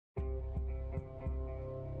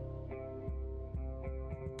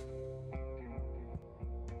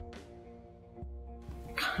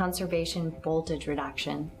conservation voltage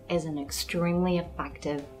reduction is an extremely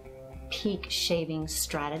effective peak shaving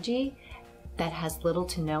strategy that has little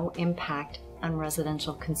to no impact on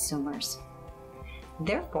residential consumers.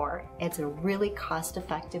 Therefore, it's a really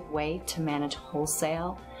cost-effective way to manage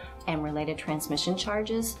wholesale and related transmission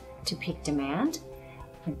charges to peak demand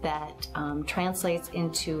that translates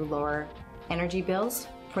into lower energy bills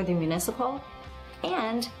for the municipal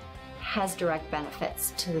and has direct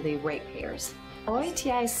benefits to the ratepayers.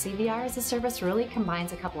 OATI's CVR as a service really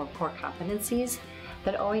combines a couple of core competencies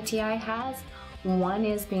that OATI has. One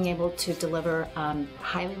is being able to deliver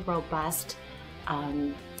highly robust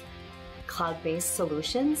cloud-based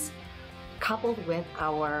solutions coupled with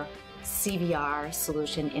our CVR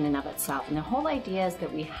solution in and of itself. And the whole idea is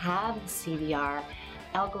that we have the CVR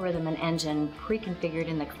algorithm and engine pre-configured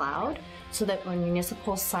in the cloud so that when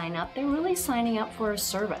municipals sign up, they're really signing up for a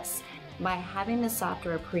service. By having the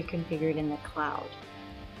software pre-configured in the cloud,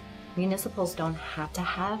 municipals don't have to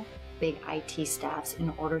have big IT staffs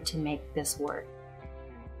in order to make this work.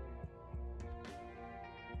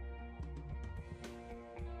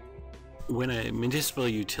 When a municipal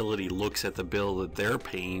utility looks at the bill that they're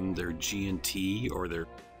paying their G&T or their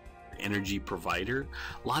energy provider,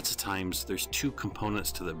 lots of times there's two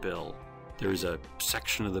components to the bill. There's a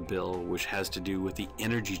section of the bill which has to do with the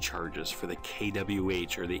energy charges for the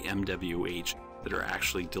kWh or the MWH that are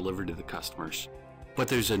actually delivered to the customers. But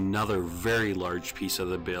there's another very large piece of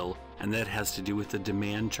the bill, and that has to do with the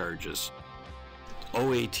demand charges.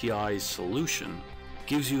 OATI's solution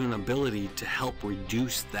gives you an ability to help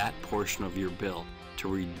reduce that portion of your bill, to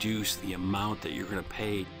reduce the amount that you're going to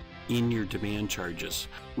pay in your demand charges.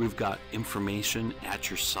 We've got information at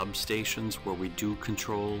your substations where we do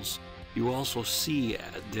controls. You also see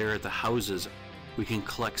there at the houses, we can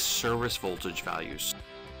collect service voltage values.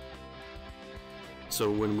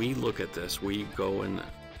 So when we look at this, we go and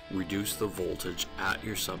reduce the voltage at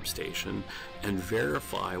your substation and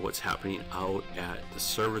verify what's happening out at the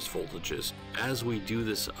service voltages. As we do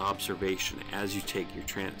this observation, as you take your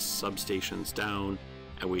substations down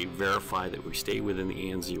and we verify that we stay within the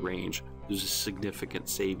ANZ range, there's a significant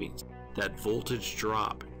savings. That voltage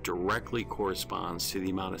drop directly corresponds to the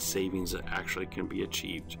amount of savings that actually can be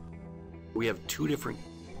achieved. We have two different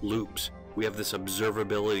loops. We have this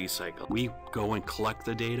observability cycle. We go and collect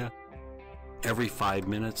the data every 5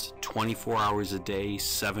 minutes, 24 hours a day,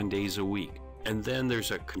 7 days a week. And then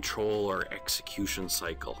there's a control or execution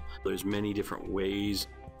cycle. There's many different ways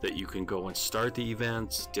that you can go and start the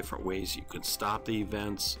events, different ways you can stop the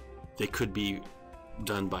events. They could be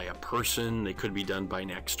done by a person, they could be done by an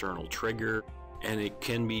external trigger, and it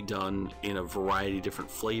can be done in a variety of different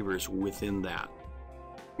flavors within that.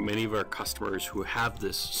 Many of our customers who have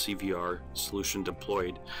this CVR solution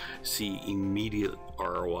deployed see immediate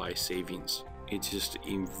ROI savings. It's just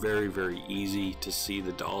very, very easy to see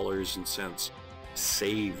the dollars and cents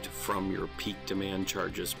saved from your peak demand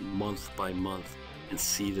charges month by month and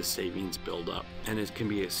see the savings build up. And it can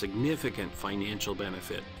be a significant financial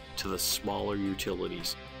benefit to the smaller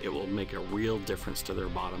utilities. It will make a real difference to their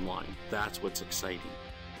bottom line. That's what's exciting.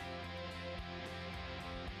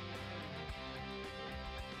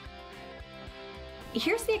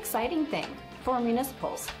 Here's the exciting thing for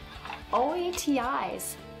municipals.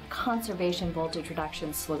 OATI's conservation voltage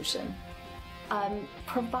reduction solution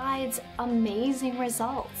provides amazing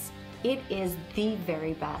results. It is the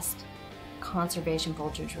very best conservation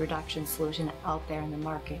voltage reduction solution out there in the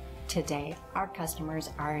market today. Our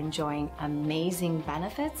customers are enjoying amazing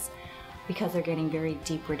benefits because they're getting very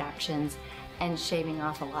deep reductions and shaving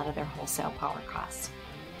off a lot of their wholesale power costs.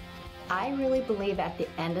 I really believe at the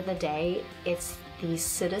end of the day, it's the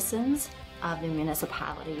citizens of the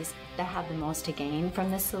municipalities that have the most to gain from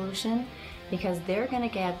this solution because they're going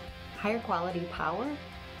to get higher quality power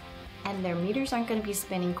and their meters aren't going to be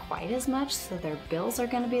spinning quite as much, so their bills are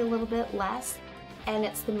going to be a little bit less. And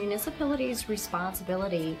it's the municipality's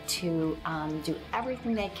responsibility to do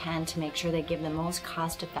everything they can to make sure they give the most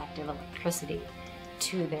cost-effective electricity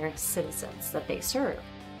to their citizens that they serve.